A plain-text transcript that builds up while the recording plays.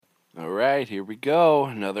All right, here we go.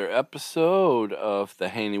 Another episode of the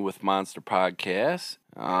Hanging with Monster podcast.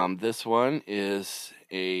 This one is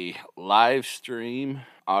a live stream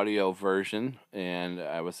audio version, and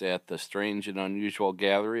I was at the Strange and Unusual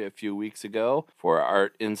Gallery a few weeks ago for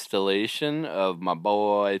art installation of my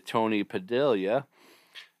boy Tony Padilla,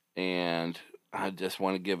 and I just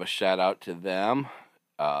want to give a shout out to them,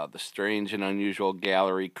 the Strange and Unusual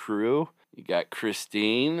Gallery crew. You got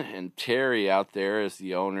Christine and Terry out there as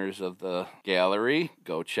the owners of the gallery.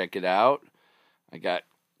 Go check it out. I got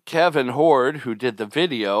Kevin Horde, who did the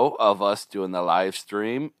video of us doing the live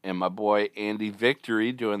stream, and my boy Andy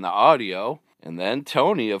Victory doing the audio. And then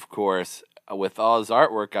Tony, of course, with all his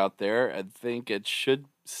artwork out there. I think it should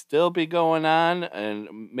still be going on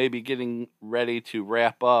and maybe getting ready to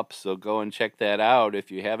wrap up. So go and check that out if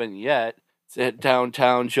you haven't yet. It's at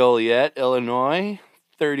downtown Joliet, Illinois.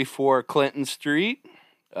 34 Clinton Street.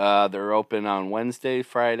 They're open on Wednesday,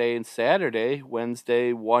 Friday, and Saturday.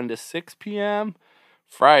 Wednesday, 1 to 6 p.m.,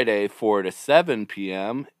 Friday, 4 to 7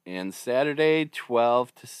 p.m., and Saturday,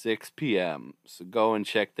 12 to 6 p.m. So go and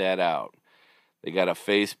check that out. They got a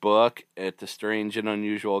Facebook at the Strange and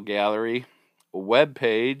Unusual Gallery, a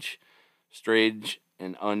webpage,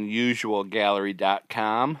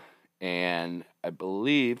 strangeandunusualgallery.com, and I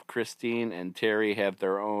believe Christine and Terry have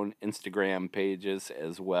their own Instagram pages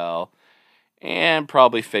as well, and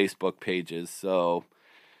probably Facebook pages. So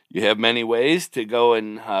you have many ways to go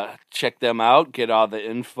and check them out, get all the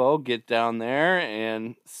info, get down there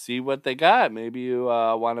and see what they got. Maybe you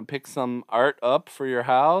want to pick some art up for your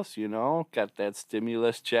house, got that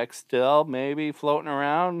stimulus check still maybe floating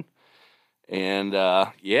around. And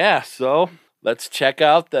so let's check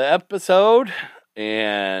out the episode.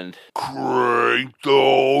 And crank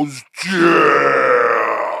those jams.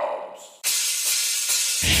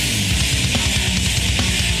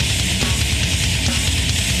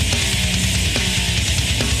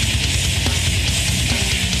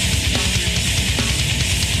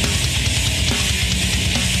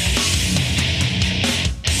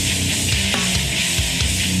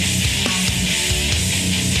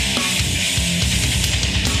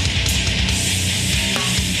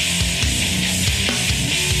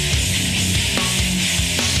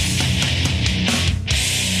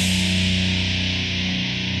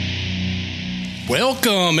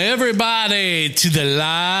 Welcome, everybody, to the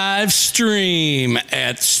live stream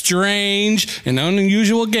at Strange and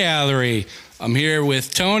Unusual Gallery. I'm here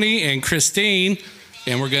with Tony and Christine,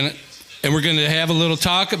 and we're gonna have a little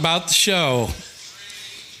talk about the show.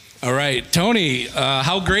 All right, Tony,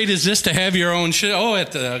 how great is this to have your own show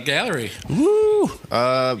at the gallery? Woo!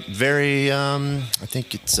 Very. I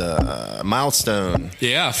think it's a milestone.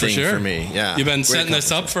 Yeah, for thing sure. For me, yeah. You've been setting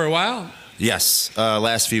this up for a while. Yes,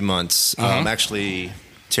 last few months. Actually,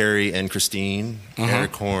 Terry and Christine,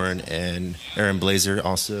 Eric Horn, and Aaron Blazer,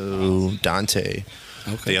 also Dante.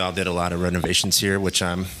 Okay. They all did a lot of renovations here, which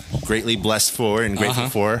I'm greatly blessed for and grateful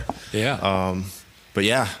for. Yeah. But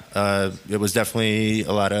yeah, it was definitely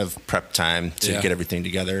a lot of prep time to get everything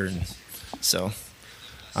together, and so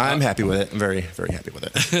I'm happy with it. I'm very, very happy with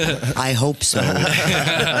it. I hope so.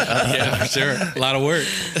 Yeah, for sure. A lot of work.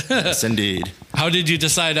 Yes, indeed. How did you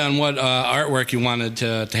decide on what artwork you wanted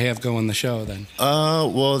to have go in the show then?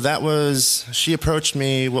 Well, she approached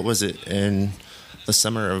me, what was it, in the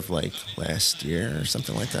summer of last year or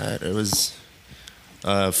something like that. It was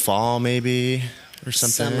fall maybe or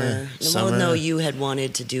something. Summer. Well, no, you had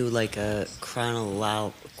wanted to do like a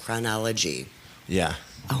chronology. Yeah.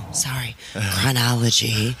 Oh, sorry.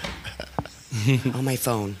 Chronology. On my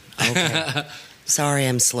phone. Okay. Sorry,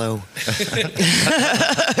 I'm slow.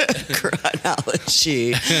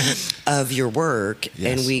 Chronology of your work.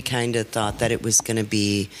 Yes. And we kind of thought that it was going to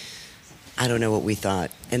be, I don't know what we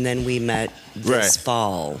thought. And then we met this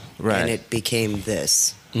fall. Right. And it became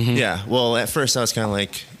this. Mm-hmm. Yeah. Well, at first I was kind of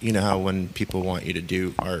like, how when people want you to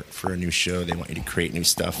do art for a new show, they want you to create new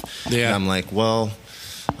stuff. Yeah. And I'm like, well,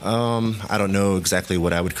 I don't know exactly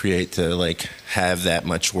what I would create to have that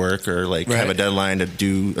much work or have a deadline to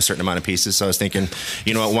do a certain amount of pieces. So I was thinking,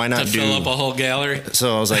 what, why not fill up a whole gallery?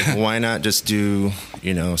 So I was like, why not just do,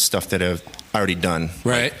 stuff that I've already done,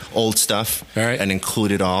 right? Old stuff, right? And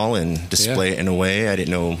include it all and display it in a way I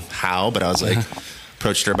didn't know how, but I was like,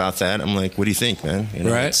 approached her about that. I'm like, what do you think, man?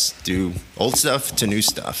 Let's do old stuff to new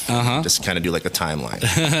stuff. Just kind of do a timeline.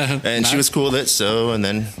 And she was cool with it. So, and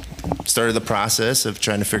then started the process of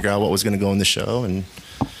trying to figure out what was going to go in the show, and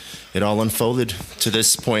it all unfolded to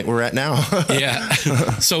this point we're at now. Yeah.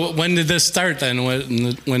 So when did this start then?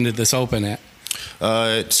 When did this open at?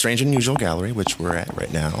 Strange and Unusual Gallery, which we're at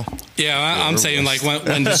right now. Yeah, I'm saying like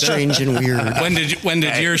when did Strange and weird. When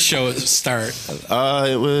did your show start?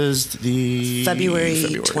 It was the February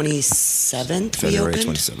 27th. February we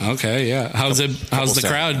opened. 27th. Okay, yeah. How's the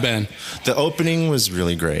crowd been? The opening was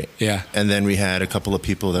really great. Yeah. And then we had a couple of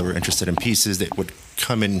people that were interested in pieces that would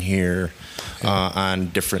come in here on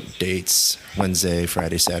different dates, Wednesday,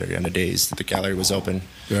 Friday, Saturday, on the days that the gallery was open.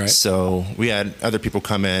 Right. So we had other people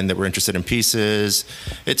come in that were interested in pieces.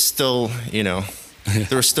 It's still, they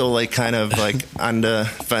were still like kind of like on the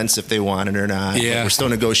fence if they wanted or not. Yeah. We're still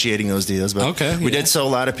negotiating those deals. But we did sell a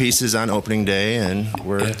lot of pieces on opening day, and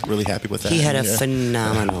we're really happy with that. He had a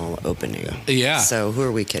phenomenal opening. Yeah. So who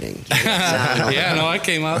are we kidding? Yeah, no, I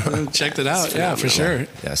came out and checked it out. Yeah, for sure.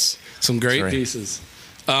 Yes. Some great pieces.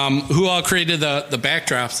 Who all created the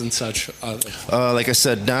backdrops and such? Like I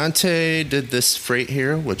said, Dante did this freight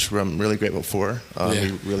here, which I'm really grateful for.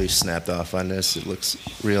 He really snapped off on this. It looks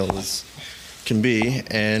real as can be.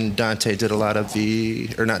 And Dante did a lot of Terry.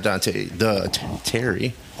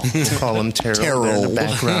 We'll call him Terrell. In the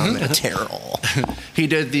background. Terrell. He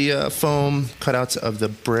did the foam cutouts of the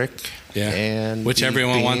brick. Yeah, and which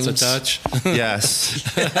everyone wants to touch. Yes.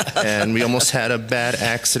 And we almost had a bad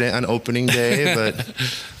accident on opening day, but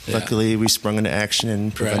luckily we sprung into action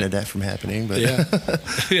and prevented that from happening. But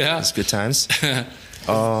it's good times.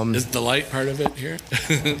 Is the light part of it here?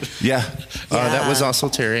 That was also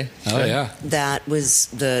Terry. Oh, yeah. That was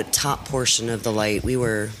the top portion of the light. We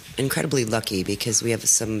were incredibly lucky because we have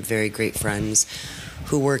some very great friends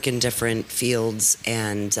who work in different fields,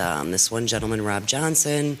 and this one gentleman, Rob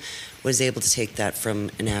Johnson, was able to take that from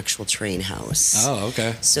an actual train house. Oh,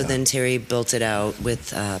 okay. So then Terry built it out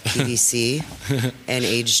with PVC and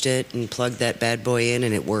aged it and plugged that bad boy in,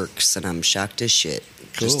 and it works, and I'm shocked as shit.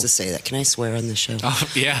 Cool. Just to say that. Can I swear on the show?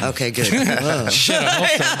 Oh, yeah. Okay, good. Shit, I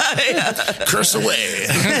hope so. Curse away.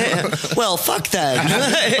 Well, fuck that.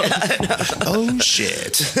 Oh,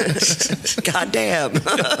 shit. God damn. You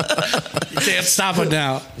can't stop it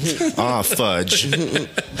now. Oh, fudge.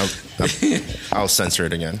 I'll censor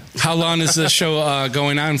it again. How long is the show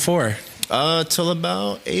going on for? Till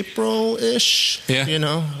about April-ish. Yeah.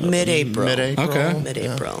 Mid-April. Okay.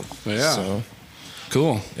 Mid-April. Yeah. So,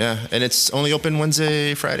 cool. Yeah, and it's only open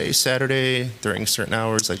Wednesday, Friday, Saturday during certain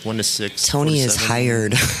hours, like 1 to 6. Tony is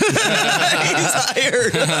hired. He's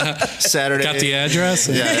hired. Saturday. Got the address?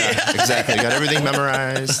 Yeah, exactly. Got everything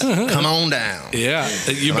memorized. Come on down. Yeah.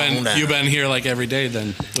 You've been here like every day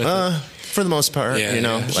then? For the most part, Yeah.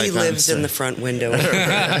 Like he lives in the front window. He's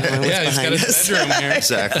got his bedroom here.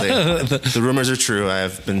 Exactly. The rumors are true. I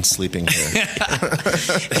have been sleeping here.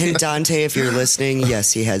 And Dante, if you're listening,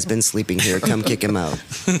 yes, he has been sleeping here. Come kick him out.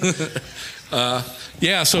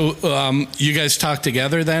 So you guys talked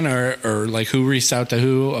together then, or like who reached out to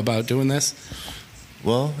who about doing this?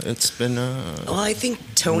 Well, it's been... Well, I think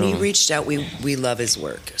Tony reached out. We love his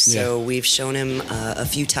work. So we've shown him a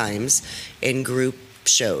few times in group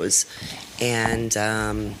shows. And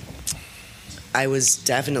I was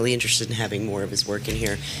definitely interested in having more of his work in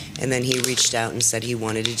here. And then he reached out and said he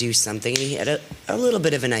wanted to do something. And he had a little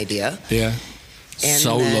bit of an idea. Yeah. And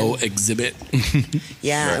Solo exhibit.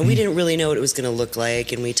 Yeah, and we didn't really know what it was going to look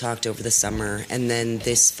like, and we talked over the summer. And then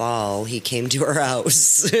this fall, he came to our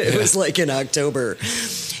house. It was like in October.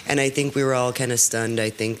 And I think we were all kind of stunned. I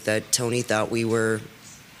think that Tony thought we were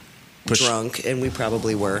drunk, and we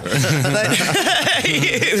probably were. But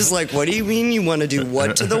it was like, what do you mean you want to do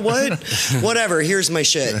what to the what? Whatever, here's my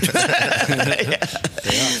shit.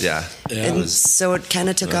 Yeah. And so it kind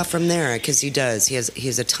of took off from there, because he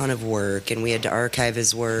has a ton of work, and we had to archive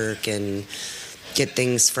his work and get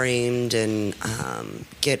things framed and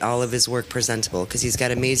get all of his work presentable, because he's got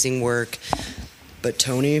amazing work. But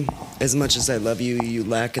Tony, as much as I love you, you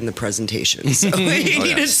lack in the presentation. So he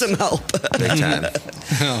needed some help. Big time.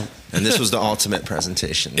 And this was the ultimate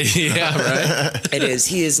presentation. Yeah, right. It is.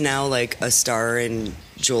 He is now like a star in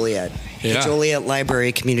Joliet. Yeah. The Joliet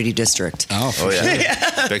Library Community District. Oh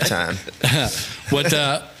yeah. Big time.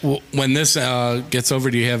 When this gets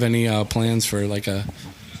over, do you have any plans for like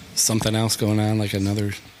something else going on, like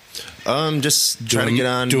another... Just trying to get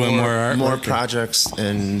on doing more projects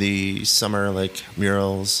in the summer, like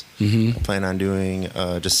murals. Mm-hmm. Plan on doing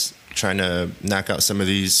just trying to knock out some of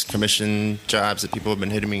these commission jobs that people have been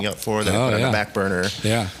hitting me up for that I put on the back burner.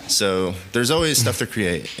 Yeah. So there's always stuff to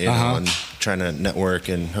create, you know, and trying to network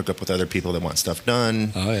and hook up with other people that want stuff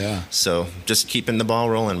done. Oh yeah. So just keeping the ball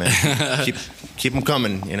rolling, man. keep them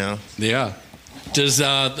coming, you know. Yeah. Does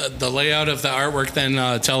the layout of the artwork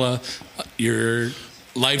then tell your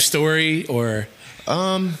life story, or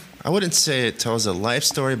I wouldn't say it tells a life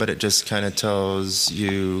story, but it just kind of tells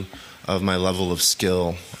you of my level of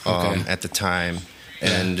skill at the time,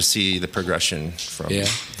 and to see the progression from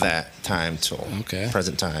that time till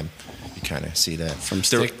present time. You kind of see that from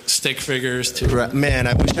stick figures to man.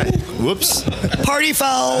 I wish whoops, party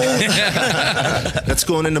foul. That's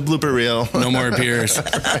going in the blooper reel. No more beers.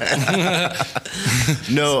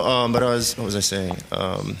 No, but what was I saying?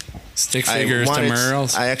 Stick figures to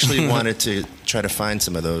Merle's. I actually wanted to try to find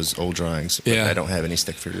some of those old drawings, but I don't have any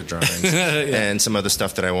stick figure drawings. And some other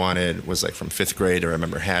stuff that I wanted was like from 5th grade, or I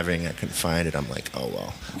remember having. I couldn't find it. I'm like, oh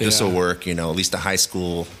well, this will work. At least the high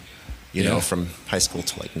school. From high school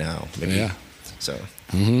to like now, maybe. Yeah. So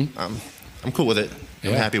I'm cool with it.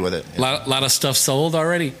 I'm happy with it. A lot of stuff sold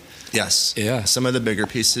already. Yes. Yeah. Some of the bigger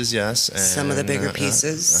pieces, yes. And, some of the bigger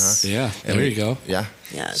pieces. Yeah. There you go. Yeah.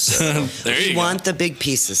 Yes. So, we want the big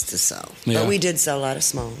pieces to sell, but we did sell a lot of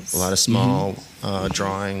smalls. A lot of small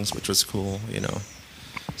drawings, which was cool.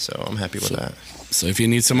 So I'm happy with that. So if you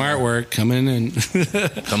need some artwork, come in and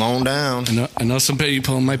come on down. I know some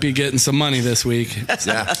people might be getting some money this week.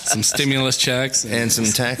 Yeah, some stimulus checks and some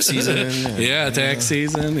tax season. Tax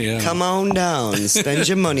season. Yeah, come on down. Spend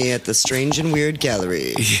your money at the Strange and Weird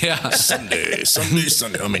Gallery. Yeah, Sunday.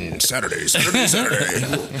 I mean Saturday.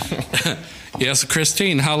 Yeah. So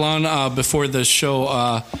Christine, how long before the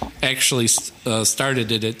show actually started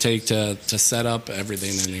did it take to set up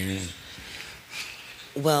everything in here?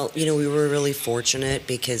 Well, we were really fortunate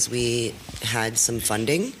because we had some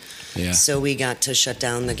funding. Yeah. So we got to shut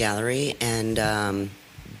down the gallery and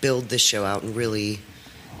build the show out and really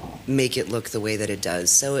make it look the way that it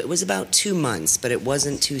does. So it was about 2 months, but it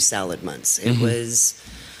wasn't 2 solid months. It was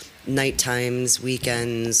night times,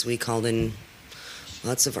 weekends. We called in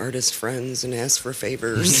lots of artist friends and asked for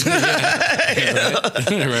favors. Right.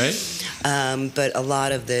 But a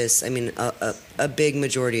lot of this, I mean, a big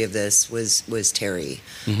majority of this was Terry.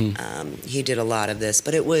 He did a lot of this,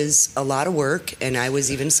 but it was a lot of work, and I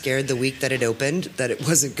was even scared the week that it opened that it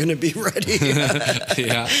wasn't going to be ready.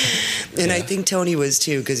 And I think Tony was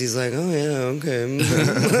too, because he's like, oh yeah, okay.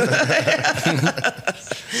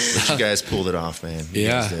 But you guys pulled it off, man. You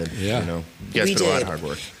guys did. Yeah. You guys put a lot of hard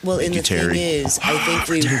work. Well, and the thing is, I think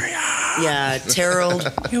Terrell.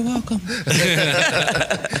 You're welcome.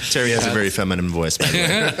 Terry has a very feminine voice, by the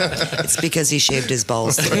way. It's because he shaved his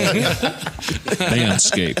balls today.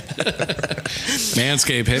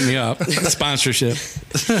 Manscaped, hit me up. Sponsorship.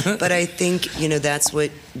 But I think, that's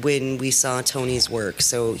when we saw Tony's work.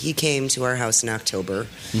 So he came to our house in October,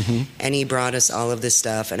 and he brought us all of this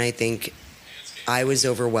stuff. And I think I was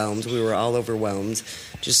overwhelmed. We were all overwhelmed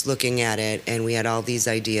just looking at it. And we had all these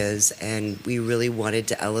ideas, and we really wanted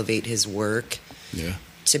to elevate his work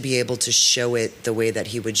to be able to show it the way that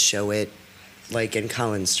he would show it, like in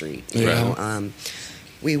Collins Street. You know?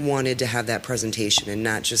 We wanted to have that presentation and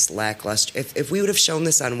not just lackluster. If we would have shown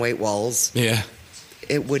this on white walls,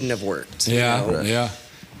 it wouldn't have worked. Yeah.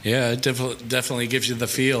 It definitely gives you the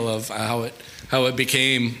feel of how it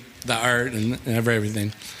became the art and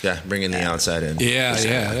everything. Yeah, bringing the outside in.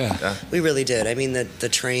 Yeah. We really did. I mean, the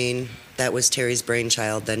train, that was Terry's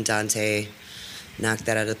brainchild. Then Dante knocked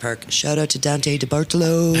that out of the park. Shout out to Dante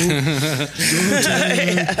DeBartolo.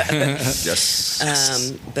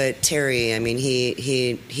 Yes. But Terry, I mean,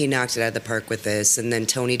 he knocked it out of the park with this, and then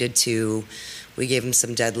Tony did too. We gave him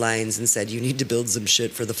some deadlines and said, you need to build some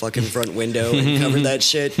shit for the fucking front window and cover that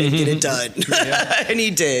shit and get it done. And he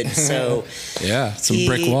did. So some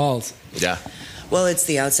brick walls. Yeah. Well, it's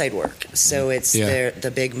the outside work. So it's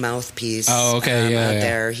the big mouthpiece out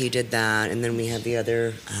there. He did that. And then we have the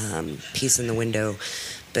other piece in the window.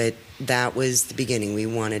 But that was the beginning. We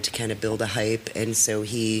wanted to kind of build a hype. And so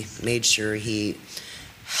he made sure he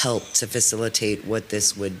helped to facilitate what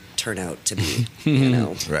this would turn out to be.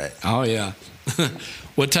 Right. Oh, yeah.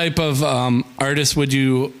 What type of artist would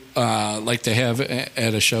you like to have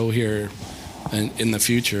at a show here in the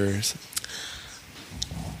future?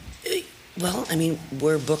 Well, I mean,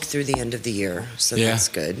 we're booked through the end of the year, so that's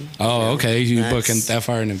good. Oh, okay. You booking that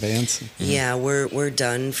far in advance? Yeah, we're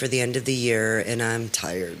done for the end of the year, and I'm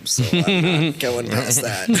tired, so I'm not going past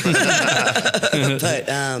that. But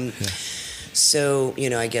so,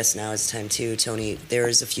 I guess now it's time too, Tony.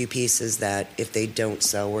 There's a few pieces that if they don't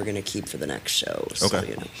sell, we're going to keep for the next show. So,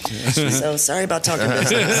 okay. So sorry about talking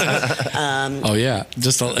business.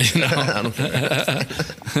 Just to let you know.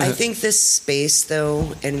 I think this space,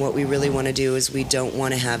 though, and what we really want to do is we don't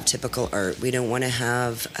want to have typical art. We don't want to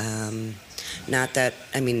have... not that,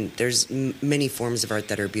 I mean, there's many forms of art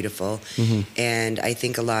that are beautiful. And I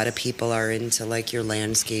think a lot of people are into like your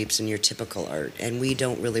landscapes and your typical art. And we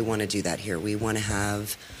don't really want to do that here. We want to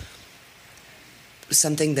have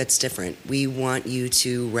something that's different. We want you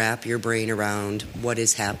to wrap your brain around what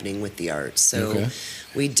is happening with the art. So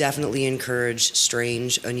we definitely encourage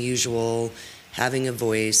strange, unusual, having a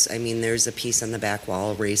voice. I mean, there's a piece on the back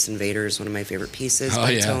wall, Race Invaders, one of my favorite pieces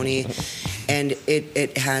by Tony. And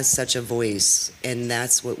it has such a voice, and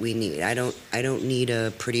that's what we need. I don't need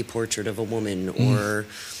a pretty portrait of a woman or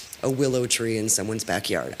a willow tree in someone's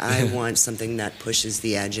backyard. I want something that pushes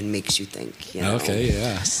the edge and makes you think. You know? Okay,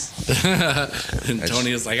 yeah. And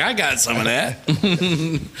Tony is like, I got some of that.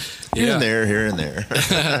 Here and there.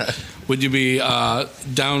 Would you be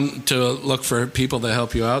down to look for people to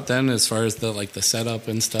help you out then, as far as the setup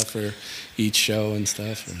and stuff for each show and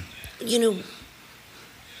stuff? You know,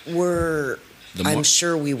 I'm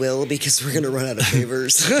sure we will, because we're going to run out of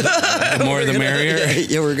favors. The more the merrier.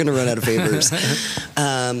 Yeah, we're going to run out of favors.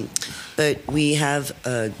 But we have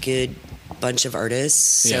a good bunch of artists.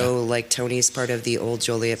 So like Tony's part of the Old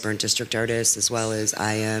Joliet Burnt District artists, as well as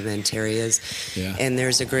I am and Terry is. Yeah. And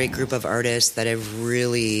there's a great group of artists that have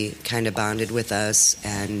really kind of bonded with us,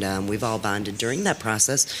 and we've all bonded during that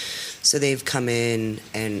process. So they've come in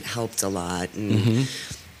and helped a lot. And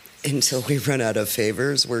until we run out of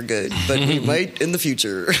favors, we're good. But we might in the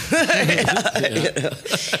future. You know?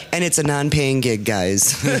 And it's a non-paying gig,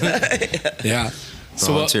 guys. Yeah.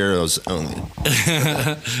 Volunteers only.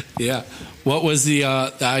 Yeah. What was the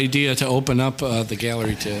idea to open up the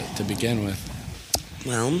gallery to begin with?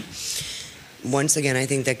 Well, once again, I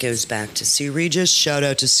think that goes back to Sue Regis. Shout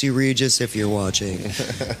out to Sue Regis if you're watching.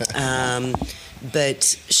 But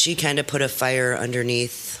she kind of put a fire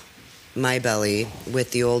underneath my belly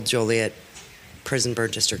with the Old Joliet Prison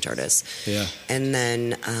Burnt District artists. Yeah. And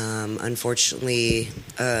then, unfortunately,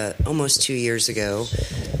 almost 2 years ago,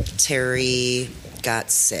 Terry got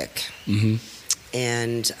sick.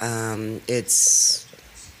 And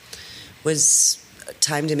was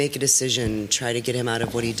time to make a decision, try to get him out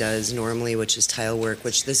of what he does normally, which is tile work,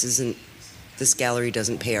 which this gallery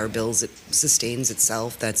doesn't pay our bills. It sustains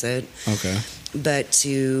itself. That's it. Okay. But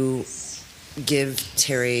to give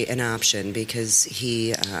Terry an option, because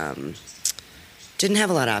he didn't have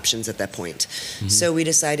a lot of options at that point. So we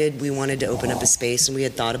decided we wanted to open up a space, and we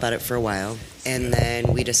had thought about it for a while. And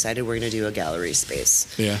then we decided we're going to do a gallery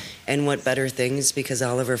space. Yeah. And what better things, because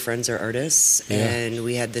all of our friends are artists, and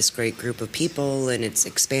we had this great group of people, and it's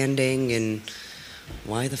expanding, and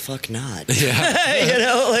why the fuck not? Yeah. You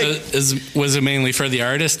know, like, was it mainly for the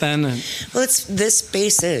artist then? Well, this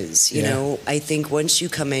space is, you know, I think once you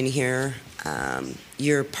come in here,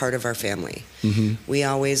 you're part of our family. We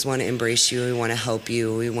always want to embrace you. We want to help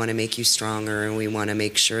you. We want to make you stronger, and we want to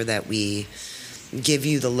make sure that we give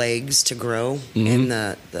you the legs to grow and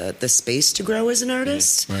the space to grow as an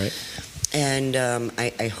artist. Right. And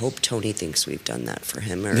I hope Tony thinks we've done that for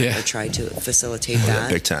him, or tried to facilitate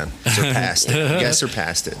that. Big time. Surpassed it. You guys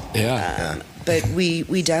surpassed it. Yeah. But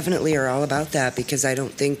we definitely are all about that, because I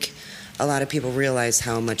don't think a lot of people realize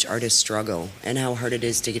how much artists struggle and how hard it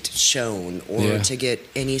is to get shown or to get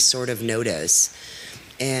any sort of notice.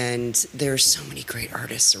 And there's so many great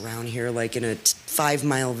artists around here, like in a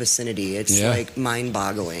 5-mile vicinity. It's like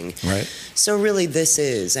mind-boggling. Right. So really this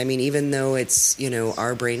is, I mean, even though it's, you know,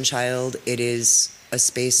 our brainchild, it is a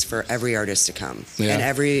space for every artist to come. Yeah. And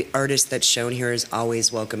every artist that's shown here is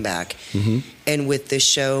always welcome back. And with this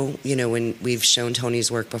show, you know, when we've shown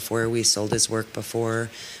Tony's work before, we sold his work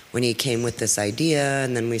before, when he came with this idea,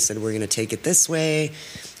 and then we said, we're going to take it this way,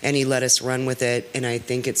 and he let us run with it, and I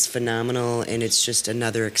think it's phenomenal, and it's just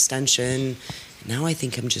another extension. Now I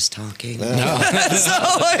think I'm just talking. No.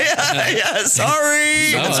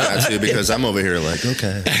 Sorry. No, actually, because I'm over here like,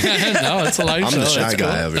 okay. No, it's a live show. I'm the shy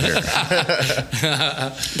guy over here.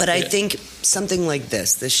 But I think something like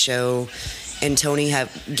this show, and Tony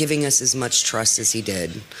giving us as much trust as he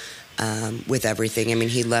did, with everything. I mean,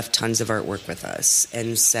 he left tons of artwork with us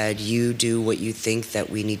and said, you do what you think that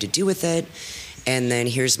we need to do with it, and then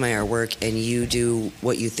here's my artwork, and you do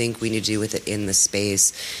what you think we need to do with it in the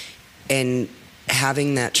space. And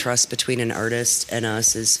having that trust between an artist and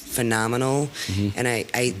us is phenomenal. And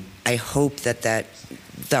I hope that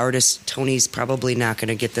the artist, Tony's probably not going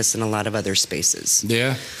to get this in a lot of other spaces.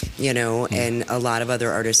 Yeah. You know, and a lot of other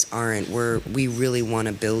artists aren't. We really want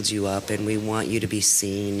to build you up, and we want you to be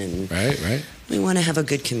seen. And right. We want to have a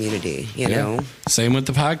good community, you know. Same with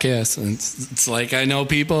the podcast. It's like I know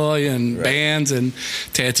people and bands and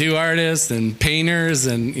tattoo artists and painters,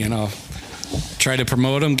 and, you know, try to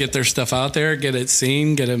promote them, get their stuff out there, get it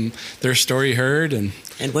seen, get them their story heard. And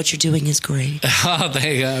what you're doing is great. Oh, I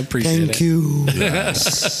appreciate it. Thank you.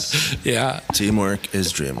 Yes. Yeah. Teamwork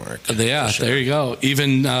is dream work. Yeah, sure. There you go.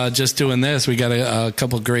 Even just doing this, we got a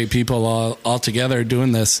couple great people all together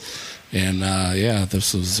doing this. And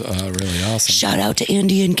this was really awesome. Shout out to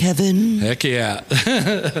Andy and Kevin. Heck yeah.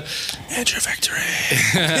 Andrew Victory.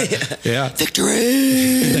 Yeah. Victory.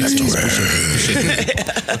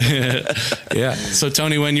 Yeah. So,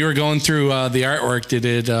 Tony, when you were going through the artwork, did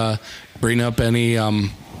it bring up any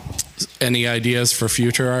ideas for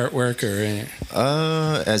future artwork or anything?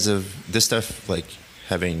 As of this stuff, like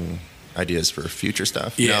having ideas for future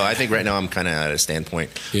stuff. Yeah. No, I think right now I'm kind of at a standpoint.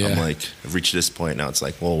 Yeah. I'm like, I've reached this point now. It's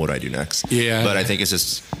like, well, what do I do next? Yeah. But I think it's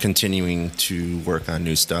just continuing to work on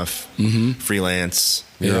new stuff, freelance,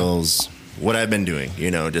 murals, what I've been doing,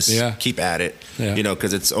 just keep at it,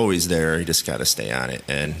 because it's always there. You just got to stay on it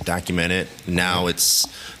and document it. Now it's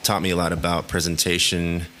taught me a lot about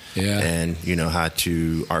presentation and, how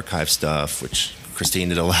to archive stuff, which Christine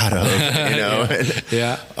did a lot of,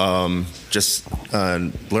 just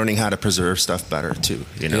learning how to preserve stuff better too,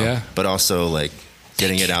 but also like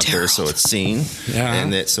getting it out there so it's seen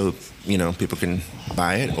and that so people can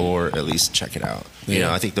buy it or at least check it out.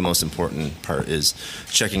 I think the most important part is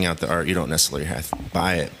checking out the art. You don't necessarily have to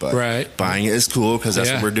buy it, but buying it is cool because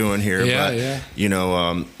that's what we're doing here.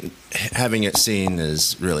 Having it seen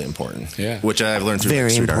is really important. Which I've learned through very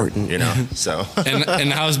Street important. Art, so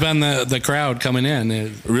and how's been the crowd coming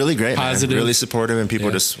in? Really great, positive, man. Really supportive, and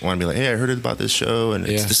people just want to be like, "Hey, I heard about this show, and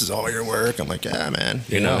this is all your work." I'm like, "Yeah, man.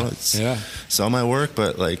 It's all my work,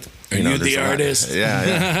 but like." Are you the artist?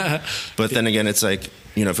 But then again, it's like,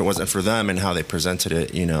 if it wasn't for them and how they presented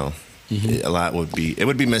it, a lot would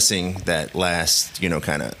be missing that last,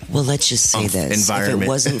 kind of. Well, let's just say this: environment. If it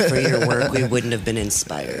wasn't for your work, we wouldn't have been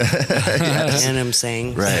inspired. You know what I'm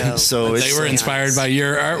saying? Right. So they were inspired by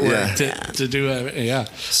your artwork to do it.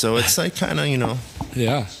 So it's like kind of, a yin and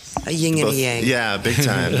a yang. Yeah, big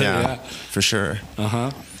time. Yeah, for sure.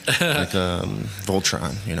 Like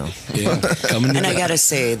Voltron, And I gotta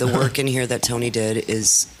say, the work in here that Tony did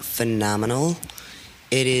is phenomenal.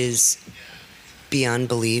 It is beyond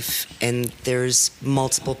belief, and there's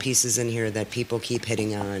multiple pieces in here that people keep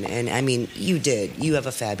hitting on. And I mean, you have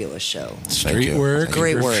a fabulous show. Street work,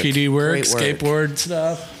 great work, graffiti work, great work. skateboard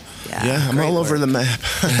stuff. Yeah, I'm all over the map.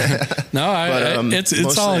 No,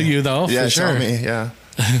 it's all you though. Yeah, for it's sure. all me. Yeah,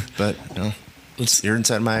 but you're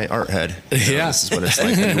inside my art head. This is what it's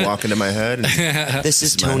like when you walk into my head. And this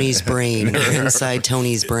is Tony's brain. You're inside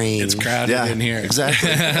Tony's brain. It's crowded in here. Exactly.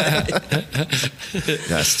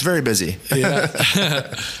 Yes, it's very busy.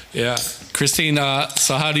 Yeah. Christine,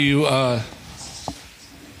 so how do you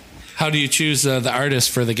choose the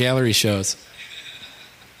artists for the gallery shows?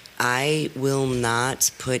 I will not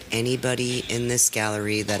put anybody in this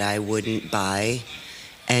gallery that I wouldn't buy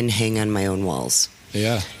and hang on my own walls.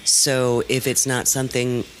 Yeah. So if it's not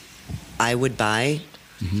something I would buy,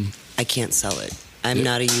 I can't sell it. I'm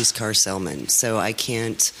not a used car salesman, so I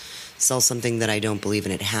can't sell something that I don't believe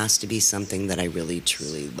in. It has to be something that I really,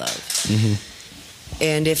 truly love.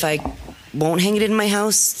 And if I won't hang it in my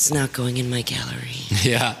house, it's not going in my gallery.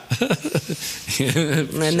 Yeah.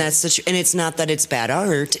 And that's and it's not that it's bad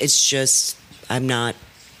art. It's just I'm not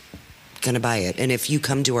gonna buy it. And if you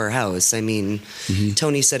come to our house, I mean,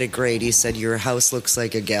 Tony said it great. He said your house looks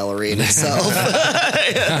like a gallery in itself.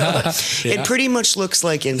 It pretty much looks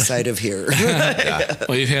like inside of here.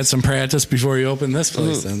 Well, you've had some practice before you opened this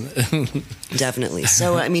place. Definitely.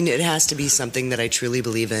 So I mean, it has to be something that I truly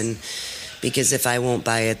believe in, because if I won't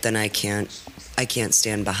buy it, then I can't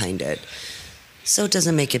stand behind it. So it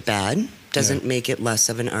doesn't make it bad, doesn't make it less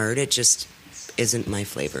of an art. It just isn't my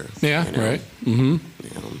flavor. Yeah, right.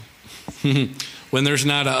 When there's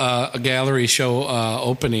not a gallery show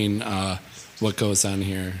opening, what goes on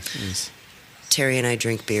here? Terry and I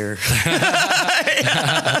drink beer.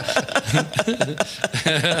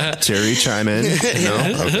 Terry, chime in. No?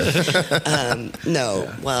 Okay. No.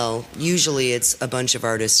 Yeah. Well, usually it's a bunch of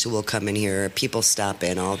artists who will come in here. People stop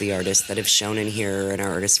in, all the artists that have shown in here, and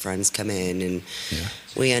our artist friends come in, and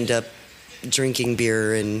we end up drinking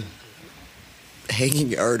beer and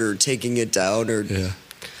hanging art or taking it down or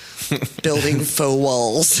building faux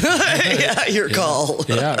walls. Your call.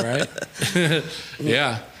 Yeah, right.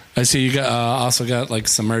 Yeah. I see you got also got like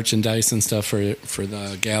some merchandise and stuff for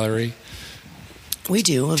the gallery. We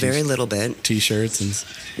do very little bit. T-shirts and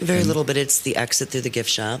very little bit. It's the exit through the gift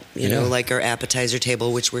shop. You know, like our appetizer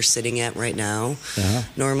table, which we're sitting at right now.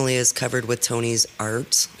 Normally is covered with Tony's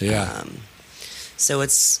art. Yeah. So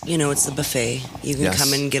it's it's the buffet. You can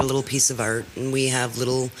come and get a little piece of art, and we have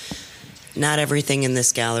little. Not everything in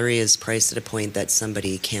this gallery is priced at a point that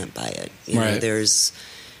somebody can't buy it. You know, there's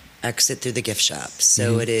exit through the gift shop.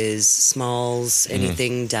 So it is smalls,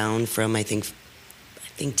 anything down from I think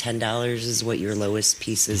 $10 is what your lowest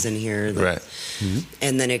piece is in here. Right.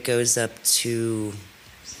 And then it goes up to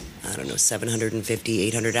I don't know, $750,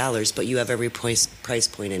 $800, but you have every price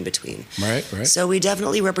point in between. Right. So we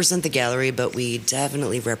definitely represent the gallery, but we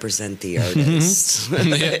definitely represent the artist.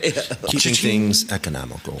 Keeping things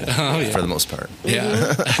economical for the most part.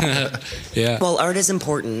 Yeah. Yeah. Well, art is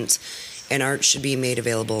important, and art should be made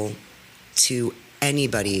available to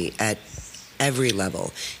anybody at every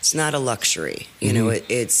level. It's not a luxury. You know,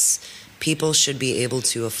 it's people should be able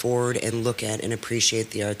to afford and look at and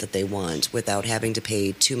appreciate the art that they want without having to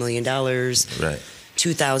pay $2 million,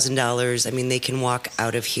 $2,000. I mean, they can walk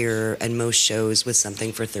out of here and most shows with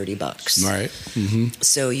something for $30. Right.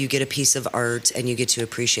 So you get a piece of art and you get to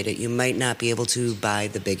appreciate it. You might not be able to buy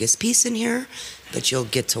the biggest piece in here, but you'll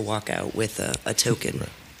get to walk out with a token. Right.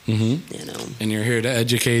 You know. And you're here to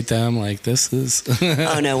educate them like this is.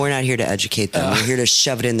 Oh, no, we're not here to educate them. We're here to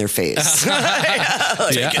shove it in their face. Look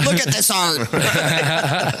at this art.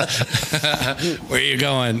 Where are you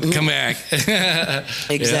going? Come back.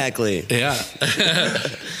 Exactly. Yeah.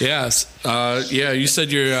 Yes. You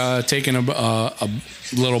said you're taking a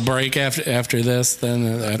little break after this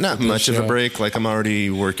then? Not much of a break. Like, I'm already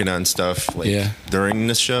working on stuff during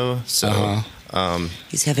this show. So...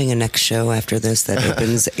 he's having a next show after this that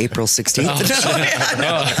opens April 16th.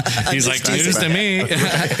 He's like, news to me.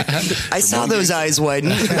 I saw those eyes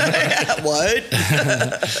widen. What?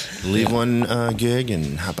 Leave one gig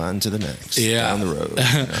and hop on to the next. Down the road.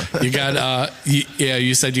 You got,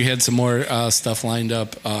 you said you had some more stuff lined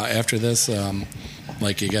up after this.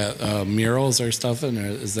 Like you got murals or stuff, or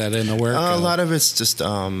is that in the work? A lot of it's just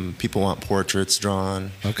people want portraits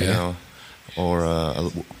drawn. Okay. You know,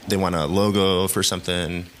 or they want a logo for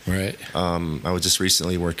something. Right. I was just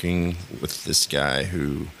recently working with this guy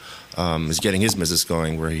who is getting his business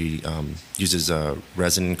going, where he uses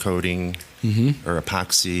resin coating or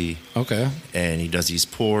epoxy. Okay. And he does these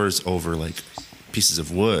pours over like pieces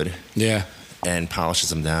of wood. Yeah. And polishes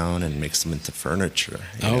them down and makes them into furniture,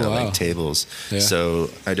 wow. like tables. Yeah.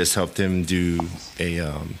 So I just helped him do a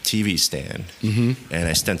TV stand, and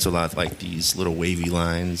I stenciled out like these little wavy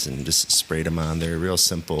lines and just sprayed them on there, real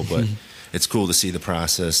simple, but it's cool to see the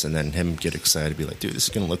process and then him get excited, be like, dude, this is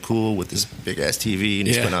going to look cool with this big-ass TV, and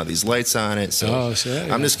he's putting all these lights on it. So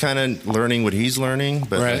I'm just kind of learning what he's learning,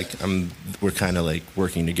 but like we're kind of like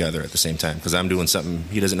working together at the same time, because I'm doing something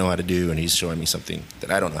he doesn't know how to do, and he's showing me something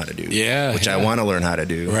that I don't know how to do, which I want to learn how to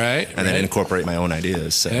do, and then incorporate my own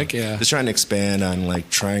ideas. So just trying to expand on like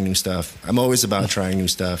trying new stuff. I'm always about trying new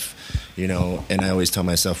stuff, you know, and I always tell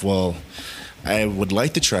myself, well, I would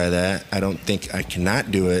like to try that. I don't think I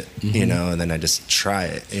cannot do it, you know, and then I just try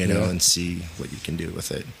it, you know, and see what you can do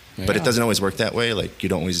with it. Yeah. But it doesn't always work that way. Like, you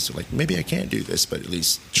don't always, like, maybe I can't do this, but at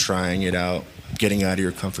least trying it out, getting out of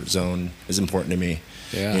your comfort zone is important to me,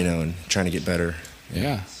 you know, and trying to get better.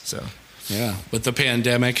 Yeah. So. Yeah. With the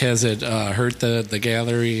pandemic, has it hurt the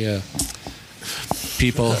gallery?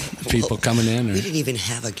 People coming in? Or? We didn't even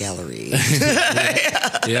have a gallery.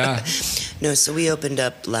 Yeah. No, so we opened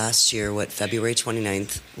up last year, February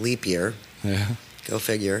 29th, leap year. Yeah. Go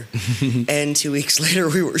figure. And 2 weeks later,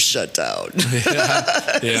 we were shut down.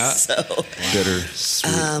 Yeah. So,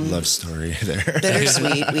 bittersweet love story there.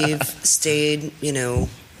 Bittersweet. We've stayed, you know,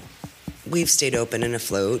 open and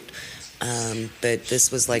afloat. But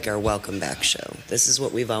this was like our welcome back show. This is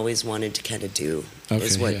what we've always wanted to kind of do,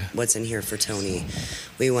 what's in here for Tony.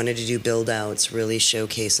 We wanted to do build outs, really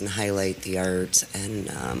showcase and highlight the art. And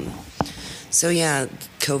so, yeah,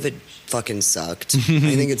 COVID fucking sucked. I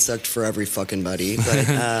think it sucked for every fucking buddy. But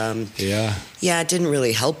yeah, it didn't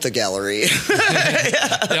really help the gallery.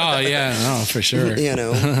 Oh, yeah, no, for sure. You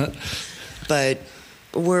know, but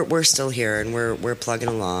we're still here, and we're plugging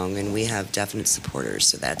along, and we have definite supporters,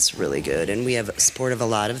 so that's really good. And we have support of a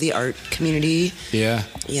lot of the art community. Yeah.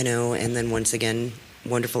 You know, and then once again,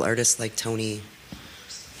 wonderful artists like Tony,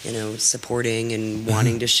 you know, supporting and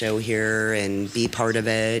wanting to show here and be part of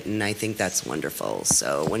it, and I think that's wonderful.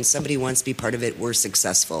 So when somebody wants to be part of it, we're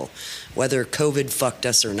successful, whether COVID fucked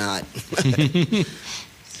us or not.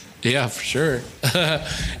 Yeah, for sure.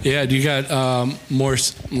 Yeah, do you got more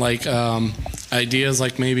like ideas,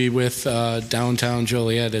 like maybe with downtown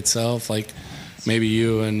Joliet itself, like maybe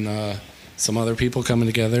you and some other people coming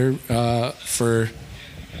together for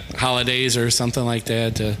holidays or something like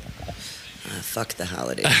that to... Fuck the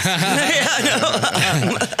holidays.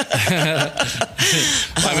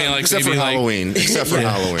 I mean, like except maybe for like, Halloween. Except for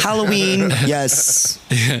Halloween. Halloween, yes.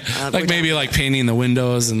 Like maybe like painting the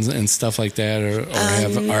windows and stuff like that, or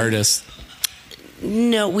have artists.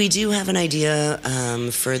 No, we do have an idea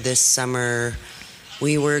for this summer.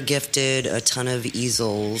 We were gifted a ton of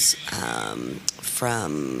easels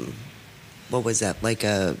from, what was that, like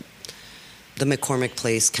the the McCormick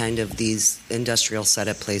Place, kind of these industrial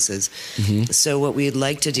setup places. Mm-hmm. So what we'd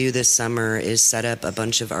like to do this summer is set up a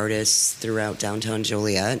bunch of artists throughout downtown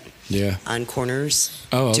Joliet. Yeah. On corners,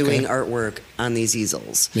 doing artwork on these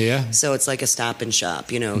easels. Yeah. So it's like a stop and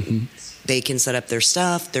shop. You know, they can set up their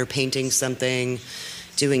stuff. They're painting something,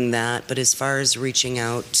 doing that. But as far as reaching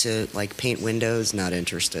out to like paint windows, not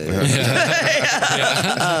interested.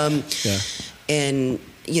 And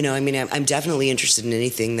you know, I mean, I'm definitely interested in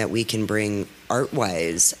anything that we can bring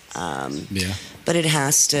art-wise. But it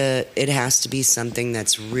has to be something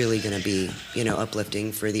that's really going to be, you know,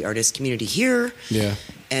 uplifting for the artist community here. Yeah.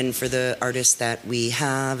 And for the artists that we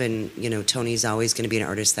have, and you know, Tony's always going to be an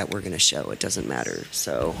artist that we're going to show. It doesn't matter.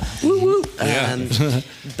 So, woo.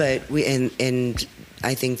 But we and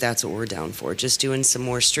I think that's what we're down for. Just doing some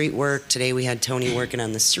more street work. Today we had Tony working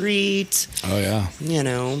on the street. Oh yeah. You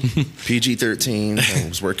know, PG-13. I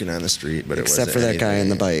was working on the street, but except for that guy on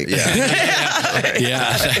the bike. Yeah.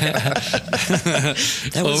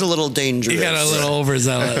 That was a little dangerous. You got a little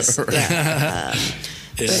overzealous.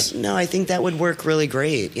 But no, I think that would work really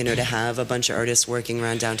great, you know, to have a bunch of artists working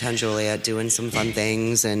around downtown Joliet doing some fun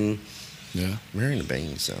things. And we're hearing the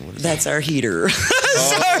banging sound. That's our heater.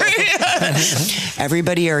 Sorry.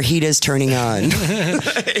 Everybody, our heat is turning on. I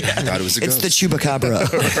thought it was a ghost. It's the Chupacabra.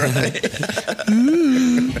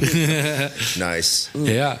 Nice.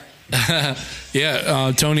 Yeah.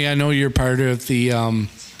 Tony, I know you're part of the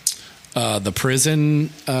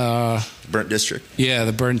prison burnt district. Yeah,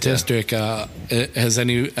 the burnt district. Has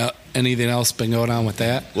anything else been going on with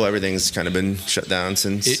that? Well, everything's kind of been shut down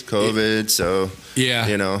since COVID. So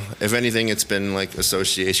you know, if anything, it's been like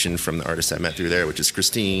association from the artists I met through there, which is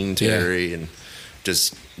Christine, Terry, and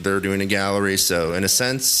just they're doing a gallery. So in a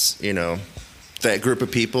sense, you know, that group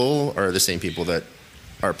of people are the same people that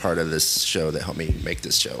are part of this show that helped me make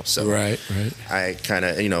this show. So right. I kind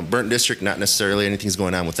of, you know, Burnt District, not necessarily anything's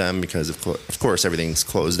going on with them because of course everything's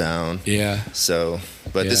closed down. Yeah. So,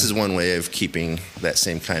 but this is one way of keeping that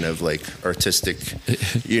same kind of like artistic,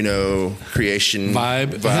 you know, creation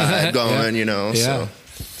vibe going, you know. So,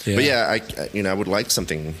 but I would like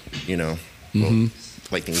something, you know,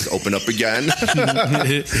 like things open up again.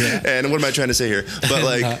 And what am I trying to say here? But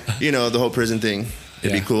like, you know, the whole prison thing.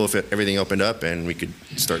 It'd be cool if everything opened up and we could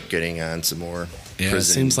start getting on some more prison it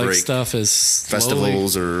seems like stuff is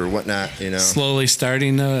festivals or whatnot, you know. Slowly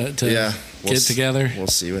starting to get together. We'll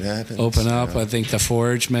see what happens. Open up. I think the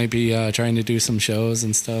Forge might be trying to do some shows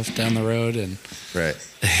and stuff down the road. And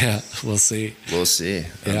yeah, we'll see. We'll see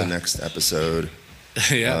on the next episode.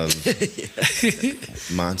 Of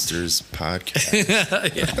Monsters Podcast.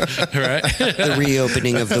 Right. The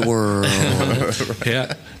reopening of the world.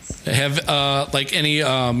 Have like any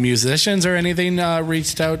musicians or anything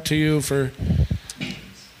reached out to you for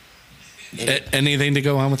anything to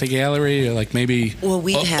go on with the gallery, or like maybe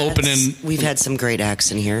we've had some great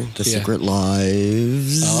acts in here. The Secret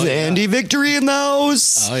Lives, Andy Victory in the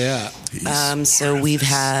house. Oh yeah. So we've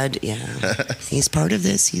had he's part of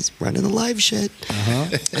this. He's running the live shit.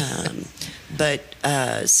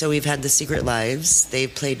 So we've had the Secret Lives.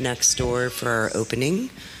 They've played next door for our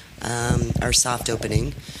opening. Our soft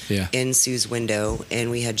opening in Sue's window,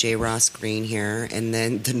 and we had J. Ross Green here, and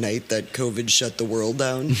then the night that COVID shut the world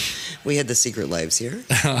down, we had the Secret Lives here.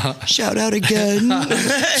 Shout out again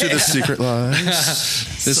to the Secret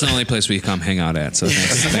Lives. This is the only place we come hang out at, so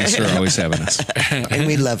thanks for always having us. And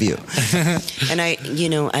we love you. And I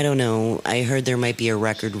don't know, I heard there might be a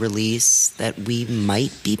record release that we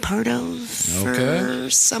might be part of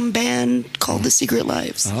for some band called the Secret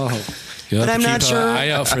Lives. But I'm not sure. Eye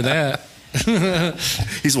out for that.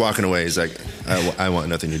 He's walking away. He's like, I want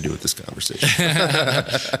nothing to do with this conversation.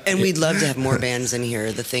 And we'd love to have more bands in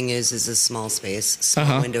here. The thing is a small space,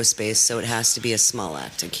 window space, so it has to be a small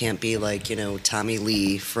act. It can't be like, you know, Tommy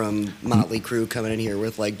Lee from Motley Crue coming in here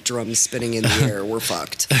with like drums spinning in the air. We're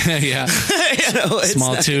fucked. Yeah.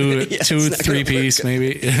 Small two, 3-piece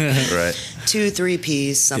maybe. Right.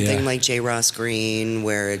 2-3-piece, something like J. Ross Green,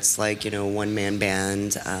 where it's like, you know, one-man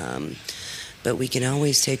band. But we can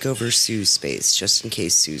always take over Sue's space, just in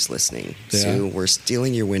case Sue's listening. Yeah. Sue, we're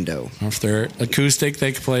stealing your window. If they're acoustic,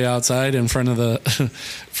 they can play outside in front of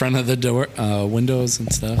the door, windows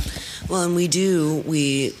and stuff. Well, and we do.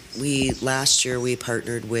 We last year we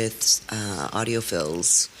partnered with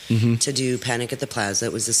Audiophils to do Panic at the Plaza.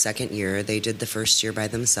 It was the second year. They did the first year by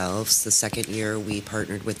themselves. The second year we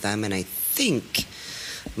partnered with them, and I think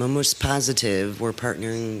I'm almost positive we're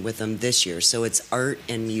partnering with them this year. So it's art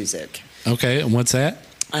and music. Okay, and what's that?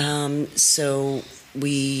 So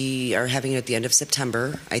we are having it at the end of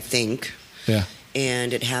September, I think. Yeah.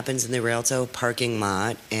 and it happens in the Rialto parking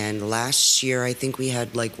lot. And last year, I think we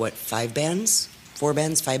had 5 bands? 4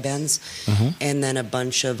 bands, 5 bands, and then a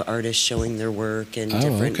bunch of artists showing their work and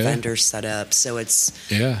different vendors set up. So it's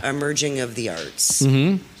a merging of the arts.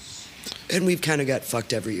 Mm-hmm. And we've kind of got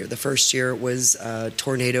fucked every year. The first year was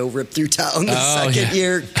tornado ripped through town. The second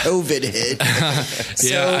year, COVID hit.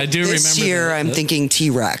 So I do remember. This year, I'm thinking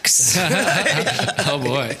T-Rex. Oh,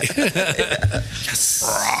 boy. Yes.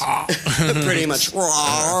 Pretty much.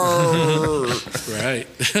 Right.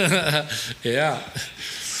 Yeah.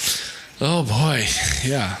 Oh, boy.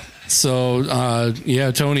 Yeah. So,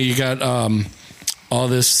 Tony, you got all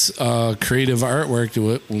this creative artwork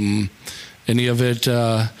to it. Any of it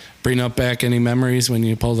bring up back any memories when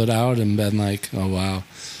you pulled it out and been like, oh, wow?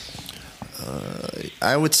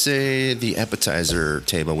 I would say the appetizer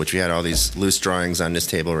table, which we had all these loose drawings on this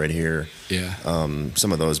table right here. Yeah.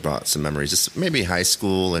 Some of those brought some memories. Just maybe high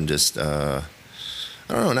school and just, I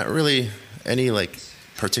don't know, not really any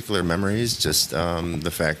particular memories. Just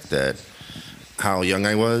the fact that how young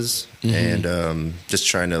I was and just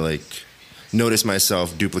trying to notice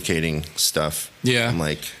myself duplicating stuff. Yeah.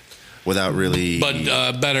 I'm without really...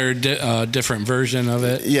 But better, different version of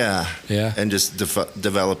it. Yeah. Yeah. And just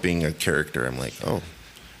developing a character. I'm like, oh,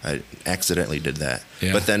 I accidentally did that.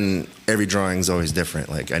 Yeah. But then every drawing's always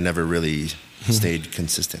different. I never really stayed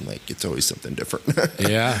consistent. It's always something different.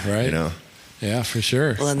 Yeah, right. Yeah, for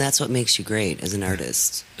sure. Well, and that's what makes you great as an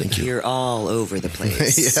artist. Thank you. You're all over the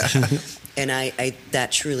place. Yeah. And I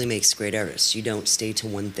that truly makes great artists. You don't stay to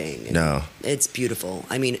one thing. No. It's beautiful.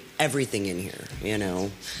 I mean, everything in here,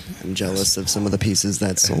 I'm jealous of some of the pieces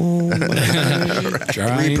that sold.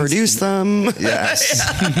 Reproduce them.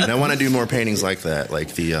 Yes. And I want to do more paintings like that.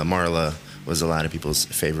 The Marla was a lot of people's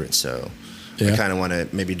favorite, so I kind of want to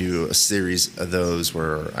maybe do a series of those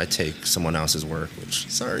where I take someone else's work, which,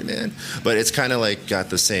 sorry, man. But it's kind of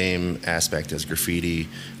got the same aspect as graffiti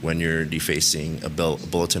when you're defacing a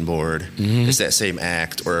bulletin board. Mm-hmm. It's that same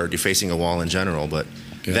act, or defacing a wall in general. But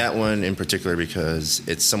that one in particular, because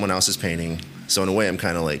it's someone else's painting. So in a way, I'm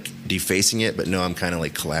kind of defacing it, but no, I'm kind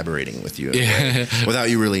of collaborating with you without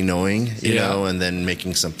you really knowing, you know, and then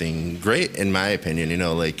making something great, in my opinion.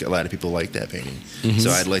 A lot of people like that painting. Mm-hmm. So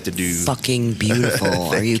I'd like to do... Fucking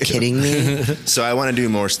beautiful. Are you kidding me? So I want to do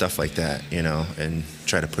more stuff like that, and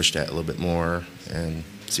try to push that a little bit more and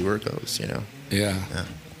see where it goes, Yeah.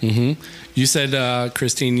 Mm-hmm. You said,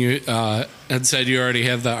 Christine, you had said you already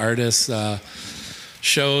have the artists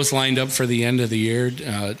shows lined up for the end of the year.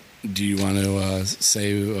 Do you want to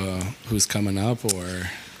say who's coming up, or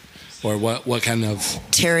what kind of...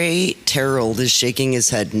 Terry Terrell is shaking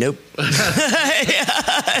his head. Nope.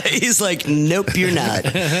 He's like, nope, you're not.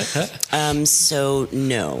 So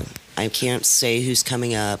no, I can't say who's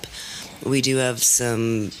coming up. We do have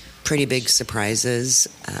some pretty big surprises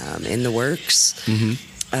in the works.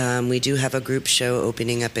 Mm-hmm. We do have a group show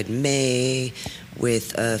opening up in May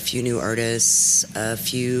with a few new artists, a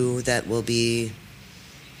few that will be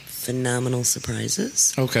phenomenal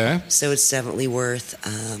surprises. Okay. So it's definitely worth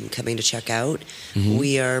coming to check out. Mm-hmm.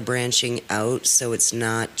 We are branching out, so it's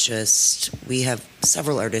not just... We have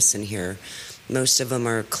several artists in here. Most of them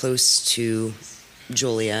are close to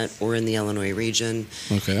Joliet or in the Illinois region.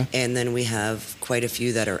 Okay. And then we have quite a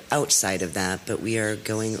few that are outside of that, but we are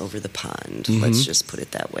going over the pond. Mm-hmm. Let's just put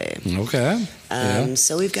it that way. Okay.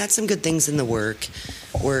 So we've got some good things in the works,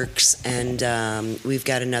 and we've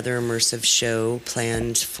got another immersive show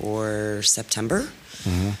planned for September.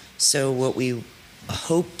 Mm-hmm. So what we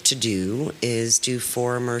hope to do is do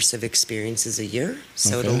 4 immersive experiences a year.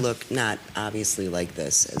 So it'll look not obviously like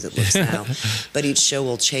this as it looks now, but each show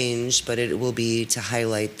will change, but it will be to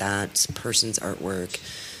highlight that person's artwork.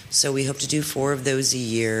 So we hope to do 4 of those a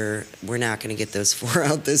year. We're not going to get those 4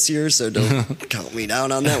 out this year, so don't count me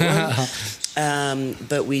down on that one.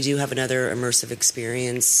 But we do have another immersive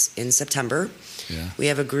experience in September. Yeah. We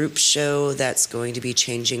have a group show that's going to be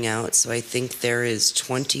changing out. So I think there is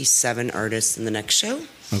 27 artists in the next show.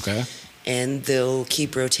 Okay. And they'll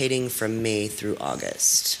keep rotating from May through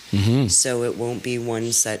August. Mm-hmm. So it won't be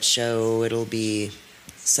one set show. It'll be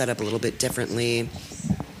set up a little bit differently.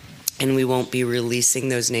 And we won't be releasing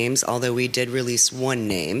those names, although we did release one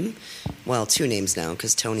name. Well, 2 names now,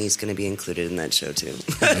 because Tony's going to be included in that show, too.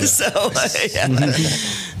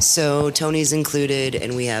 So Tony's included,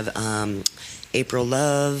 and we have April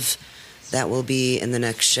Love. That will be in the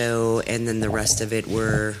next show, and then the rest of it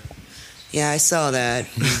were... Yeah, I saw that.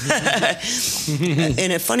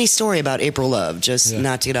 And a funny story about April Love, just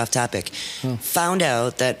not to get off topic. Found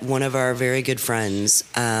out that one of our very good friends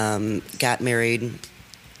got married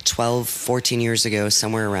 12, 14 years ago,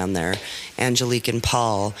 somewhere around there, Angelique and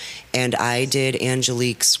Paul, and I did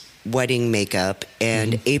Angelique's wedding makeup,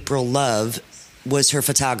 and April Love was her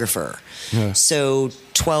photographer. Yeah. So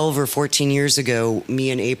 12 or 14 years ago,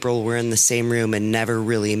 me and April were in the same room and never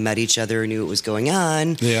really met each other or knew what was going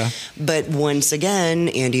on. Yeah. But once again,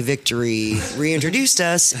 Andy Victory reintroduced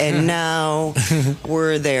us, and now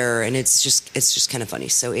we're there, and it's just kind of funny.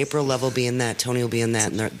 So April Love will be in that, Tony will be in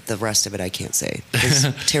that, and the rest of it I can't say, because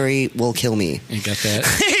Terry will kill me. You got that?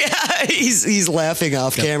 Yeah, he's laughing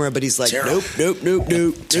off camera, but he's like, nope.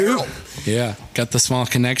 Yeah, got the small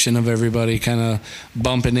connection of everybody kind of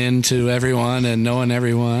bumping into everyone and knowing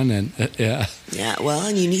everyone, and yeah. Well,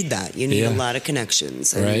 and you need that. You need a lot of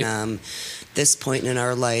connections, and right. This point in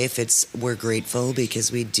our life, we're grateful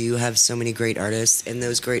because we do have so many great artists, and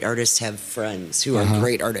those great artists have friends who are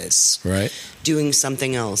great artists, right? Doing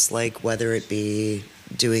something else, like whether it be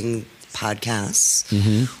doing podcasts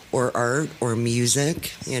or art or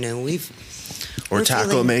music. Or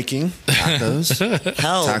taco making. Tacos.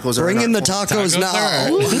 Hell, tacos bring in the tacos now.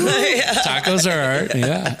 Tacos are art,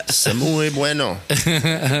 yeah. Muy bueno.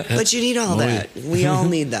 But you need all that. We all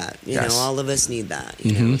need that. You Yes. know, all of us need that.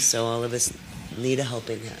 You know, so all of us need a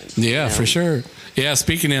helping hand. Yeah, for sure. Yeah,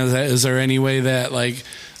 speaking of that, is there any way that, like,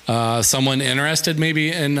 someone interested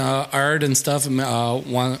maybe in art and stuff who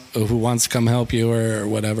wants to come help you or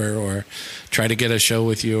whatever, or try to get a show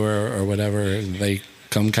with you or whatever, they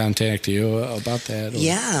come contact you about that? Or?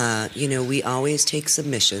 Yeah, we always take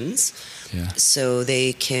submissions. Yeah. So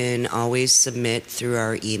they can always submit through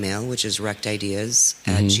our email, which is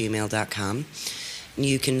rectideas@gmail.com.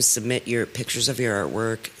 You can submit your pictures of your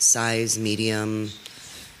artwork, size, medium,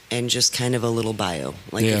 and just kind of a little bio.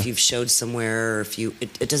 Like if you've showed somewhere, or if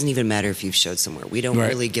it doesn't even matter if you've showed somewhere. We don't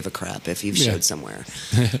really give a crap if you've showed somewhere.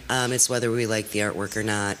 It's whether we like the artwork or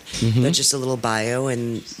not. But just a little bio,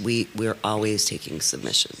 and we're always taking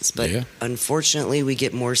submissions. But unfortunately, we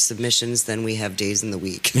get more submissions than we have days in the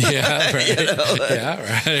week. Yeah, right. Yeah,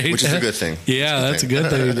 right. Which is a good thing. Yeah, that's a good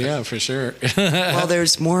thing. Yeah, for sure. Well,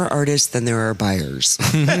 there's more artists than there are buyers.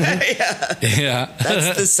 Yeah.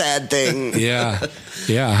 That's the sad thing. Yeah.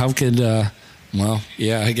 Yeah. How could, I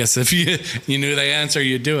guess if you knew the answer,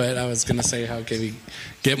 you'd do it. I was going to say, how can we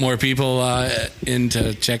get more people in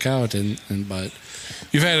to check out? But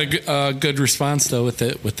you've had a good response, though, with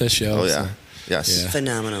this show. Oh, yeah. So. Yes. Yeah.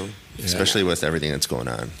 Phenomenal. Especially with everything that's going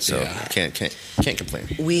on. So can't complain.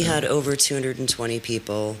 We had over 220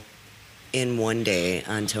 people in one day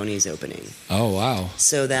on Tony's opening. Oh, wow.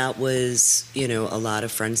 So that was, a lot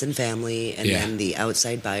of friends and family, and then the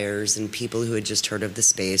outside buyers and people who had just heard of the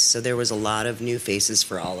space. So there was a lot of new faces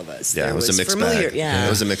for all of us. Yeah, it was a mixed bag. Yeah. It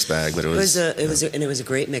was a mixed bag, but it was a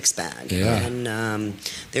great mixed bag. Yeah. And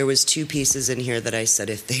there was 2 pieces in here that I said,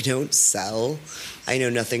 if they don't sell, I know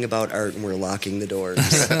nothing about art, and we're locking the doors.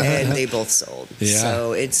 And they both sold. Yeah.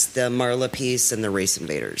 So it's the Marla piece and the Race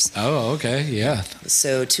Invaders. Oh, okay. Yeah.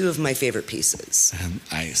 So 2 of my favorite pieces.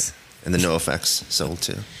 Nice. And the NoFX sold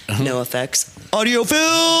too. NoFX.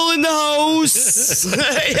 Audiophile in the house.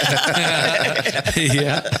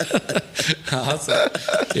 Yeah. Awesome.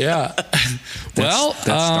 Yeah. Well,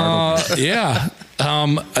 yeah.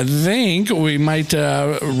 I think we might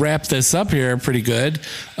wrap this up here pretty good.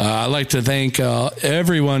 I'd like to thank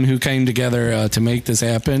everyone who came together to make this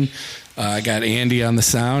happen. I got Andy on the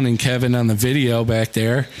sound and Kevin on the video back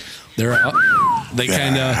there.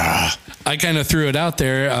 I kind of threw it out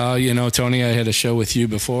there. Tony, I had a show with you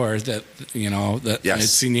before that I'd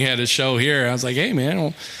seen you had a show here. I was like, hey,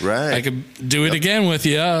 man, I could do it again with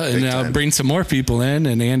you and bring some more people in.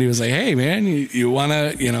 And Andy was like, hey, man, you want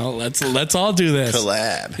to, let's all do this.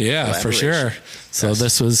 Collab. Yeah, for sure. So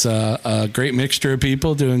this was a great mixture of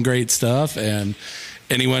people doing great stuff. And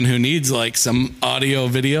anyone who needs like some audio,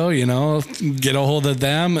 video, get a hold of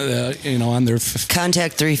them, on their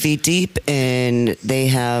Contact 3 Feet Deep, and they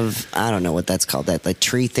have, I don't know what that's called, that like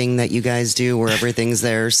tree thing that you guys do where everything's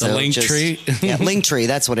there. So the link tree. Yeah, link tree.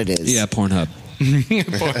 That's what it is. Yeah, Pornhub.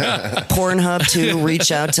 Pornhub too.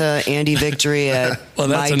 Reach out to Andy Victory at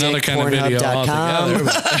that's another kind of video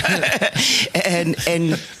altogether.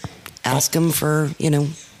 and ask him for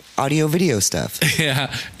audio video stuff.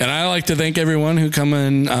 Yeah, and I like to thank everyone who come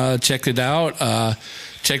and checked it out.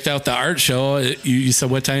 Checked out the art show. You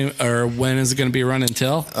said what time or when is it going to be running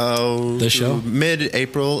till? Oh, the show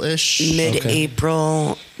mid-April-ish.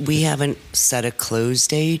 Mid-April. Okay. We haven't set a close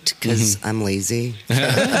date because I'm lazy.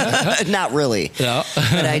 Not really. No.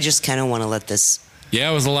 But I just kind of want to let this.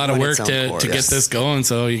 Yeah, it was a lot of work to get this going,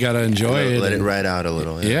 so you got to enjoy it. Let it ride out a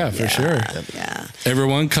little. Yeah, for sure. Yeah.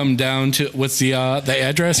 Everyone come down to, what's the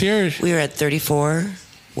address here? We are at 34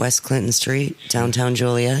 West Clinton Street, downtown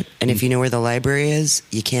Joliet. And if you know where the library is,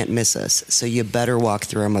 you can't miss us. So you better walk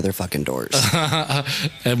through our motherfucking doors.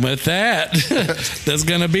 And with that, that's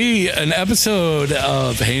going to be an episode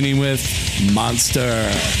of Hanging with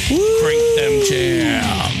Monster. Woo! Crank them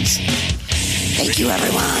jams. Thank you,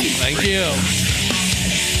 everyone. Thank you.